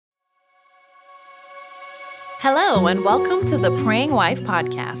Hello, and welcome to the Praying Wife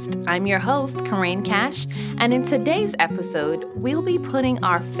podcast. I'm your host, Karain Cash, and in today's episode, we'll be putting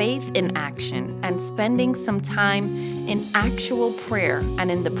our faith in action and spending some time in actual prayer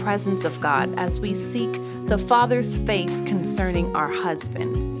and in the presence of God as we seek the Father's face concerning our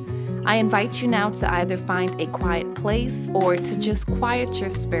husbands. I invite you now to either find a quiet place or to just quiet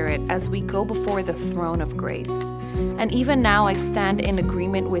your spirit as we go before the throne of grace. And even now, I stand in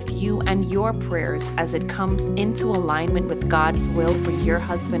agreement with you and your prayers as it comes into alignment with God's will for your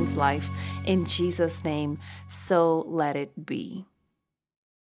husband's life. In Jesus' name, so let it be.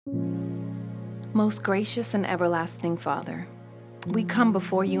 Most gracious and everlasting Father, we come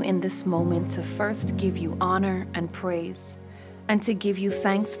before you in this moment to first give you honor and praise, and to give you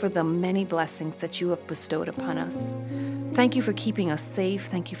thanks for the many blessings that you have bestowed upon us. Thank you for keeping us safe.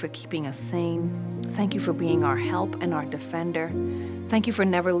 Thank you for keeping us sane. Thank you for being our help and our defender. Thank you for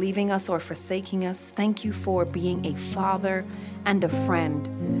never leaving us or forsaking us. Thank you for being a father and a friend.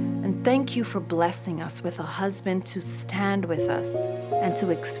 And thank you for blessing us with a husband to stand with us and to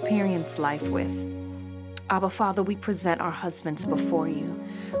experience life with. Abba, Father, we present our husbands before you.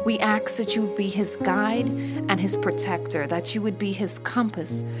 We ask that you would be his guide and his protector, that you would be his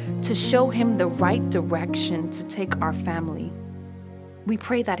compass to show him the right direction to take our family. We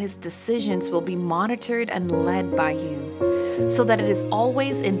pray that his decisions will be monitored and led by you, so that it is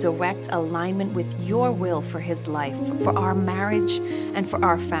always in direct alignment with your will for his life, for our marriage, and for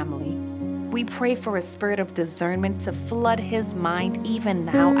our family. We pray for a spirit of discernment to flood his mind even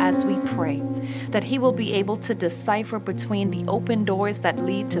now as we pray, that he will be able to decipher between the open doors that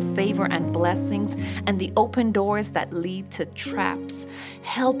lead to favor and blessings and the open doors that lead to traps.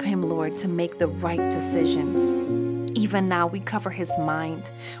 Help him, Lord, to make the right decisions. Even now, we cover his mind,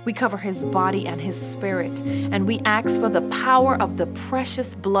 we cover his body and his spirit, and we ask for the power of the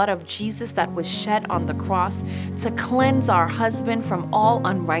precious blood of Jesus that was shed on the cross to cleanse our husband from all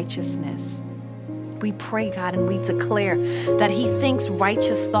unrighteousness. We pray, God, and we declare that he thinks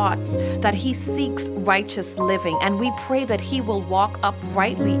righteous thoughts, that he seeks righteous living, and we pray that he will walk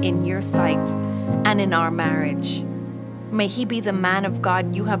uprightly in your sight and in our marriage. May he be the man of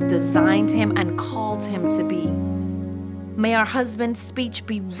God you have designed him and called him to be. May our husband's speech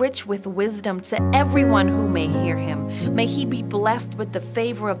be rich with wisdom to everyone who may hear him. May he be blessed with the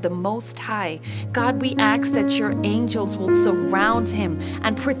favor of the Most High. God, we ask that your angels will surround him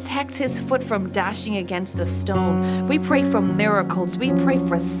and protect his foot from dashing against a stone. We pray for miracles. We pray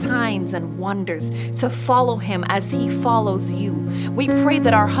for signs and wonders to follow him as he follows you. We pray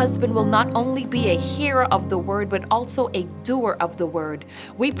that our husband will not only be a hearer of the word, but also a doer of the word.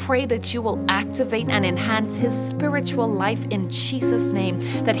 We pray that you will activate and enhance his spiritual life in Jesus' name,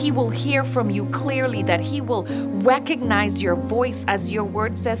 that he will hear from you clearly, that he will recognize your voice as your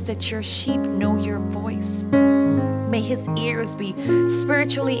word says that your sheep know your voice. May his ears be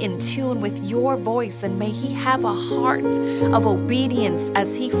spiritually in tune with your voice, and may he have a heart of obedience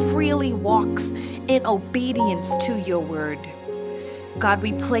as he freely walks in obedience to your word. God,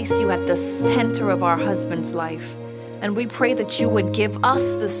 we place you at the center of our husband's life. And we pray that you would give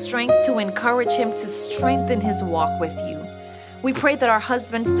us the strength to encourage him to strengthen his walk with you. We pray that our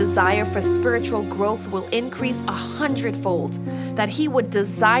husband's desire for spiritual growth will increase 100-fold, that he would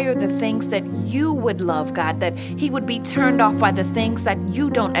desire the things that you would love, God, that he would be turned off by the things that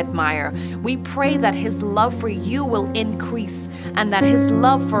you don't admire. We pray that his love for you will increase and that his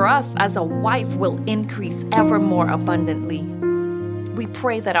love for us as a wife will increase ever more abundantly. We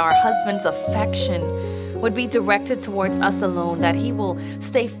pray that our husband's affection would be directed towards us alone, that he will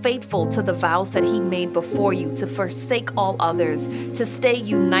stay faithful to the vows that he made before you, to forsake all others, to stay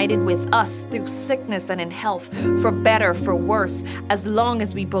united with us through sickness and in health, for better, for worse, as long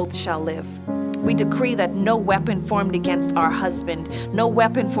as we both shall live. We decree that no weapon formed against our husband, no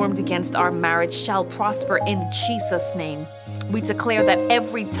weapon formed against our marriage shall prosper in Jesus' name. We declare that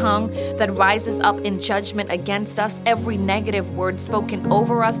every tongue that rises up in judgment against us, every negative word spoken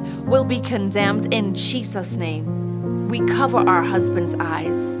over us, will be condemned in Jesus' name. We cover our husband's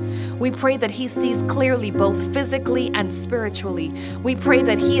eyes. We pray that he sees clearly both physically and spiritually. We pray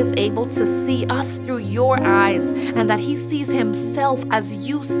that he is able to see us through your eyes and that he sees himself as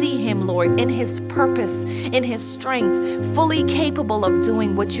you see him, Lord, in his purpose, in his strength, fully capable of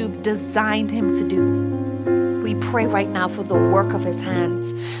doing what you've designed him to do. We we pray right now for the work of his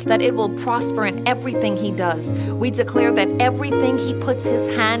hands, that it will prosper in everything he does. We declare that everything he puts his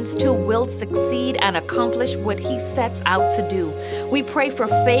hands to will succeed and accomplish what he sets out to do. We pray for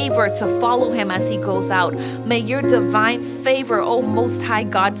favor to follow him as he goes out. May your divine favor, O Most High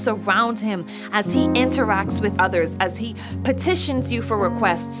God, surround him as he interacts with others, as he petitions you for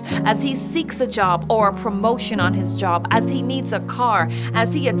requests, as he seeks a job or a promotion on his job, as he needs a car,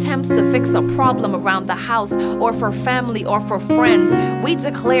 as he attempts to fix a problem around the house or for family or for friends. We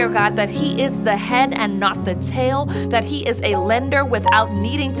declare, God, that he is the head and not the tail, that he is a lender without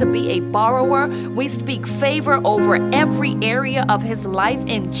needing to be a borrower. We speak favor over every area of his life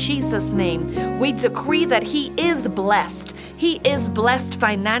in Jesus' name. We decree that he is blessed. He is blessed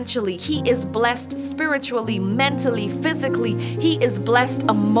financially. He is blessed spiritually, mentally, physically. He is blessed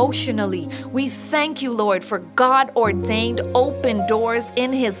emotionally. We thank you, Lord, for God-ordained open doors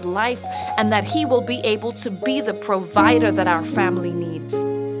in his life, and that he will be able to be the provider that our family needs.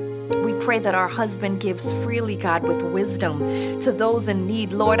 We pray that our husband gives freely, God, with wisdom to those in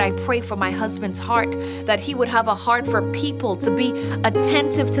need. Lord, I pray for my husband's heart, that he would have a heart for people, to be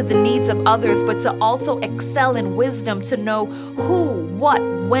attentive to the needs of others, but to also excel in wisdom, to know who, what,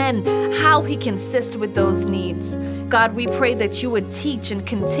 when, how he can assist with those needs. God, we pray that you would teach and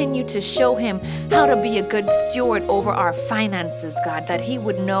continue to show him how to be a good steward over our finances, God, that he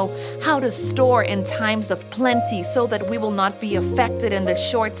would know how to store in times of plenty so that we will not be affected in the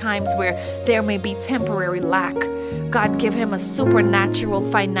short times where there may be temporary lack. God, give him a supernatural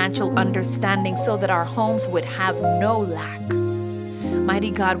financial understanding so that our homes would have no lack.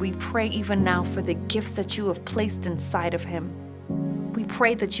 Mighty God, we pray even now for the gifts that you have placed inside of him. We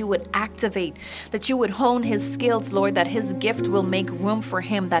pray that you would activate, that you would hone his skills, Lord, that his gift will make room for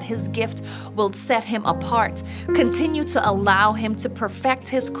him, that his gift will set him apart. Continue to allow him to perfect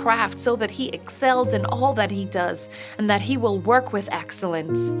his craft so that he excels in all that he does and that he will work with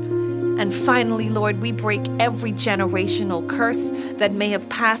excellence. And finally, Lord, we break every generational curse that may have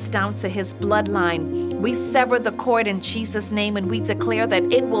passed down to his bloodline. We sever the cord in Jesus' name, and we declare that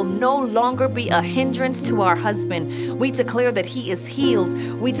it will no longer be a hindrance to our husband. We declare that he is healed.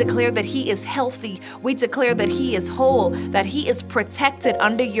 We declare that he is healthy. We declare that he is whole, that he is protected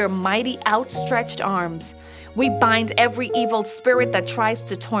under your mighty outstretched arms. We bind every evil spirit that tries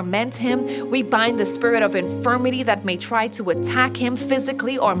to torment him. We bind the spirit of infirmity that may try to attack him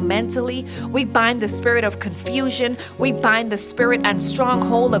physically or mentally. We bind the spirit of confusion. We bind the spirit and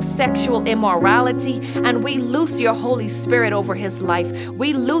stronghold of sexual immorality. And we loose your Holy Spirit over his life.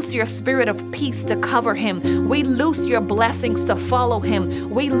 We loose your spirit of peace to cover him. We loose your blessings to follow him.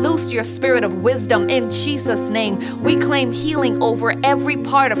 We loose your spirit of wisdom in Jesus' name. We claim healing over every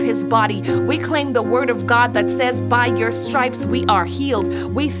part of his body. We claim the word of God that says, by your stripes we are healed.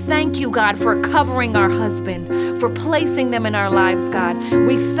 We thank you, God, for covering our husband, for placing them in our lives, God.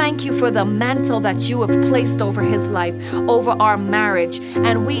 We thank you for the mantle that you have placed over his life, over our marriage.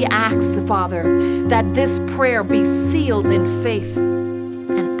 And we ask, Father, that this prayer be sealed in faith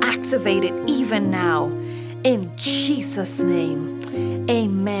and activated even now. In Jesus' name,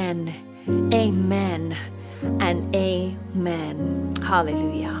 amen, amen, and amen.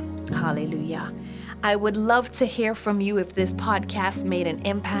 Hallelujah, hallelujah. I would love to hear from you if this podcast made an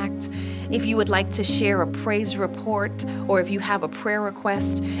impact. If you would like to share a praise report, or if you have a prayer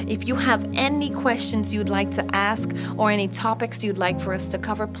request, if you have any questions you'd like to ask or any topics you'd like for us to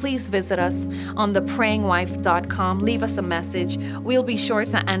cover, please visit us on theprayingwife.com. Leave us a message. We'll be sure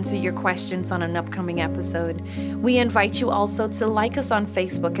to answer your questions on an upcoming episode. We invite you also to like us on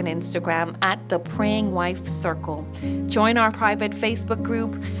Facebook and Instagram at The Praying Wife Circle. Join our private Facebook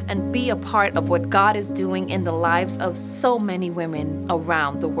group and be a part of what God is doing in the lives of so many women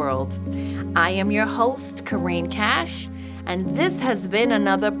around the world. I am your host, Karain Cash, and this has been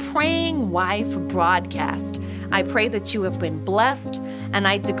another Praying Wife broadcast. I pray that you have been blessed, and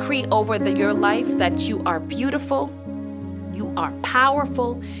I decree over your life that you are beautiful, you are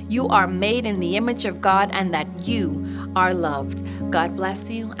powerful, you are made in the image of God, and that you are loved. God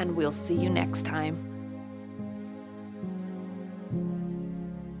bless you, and we'll see you next time.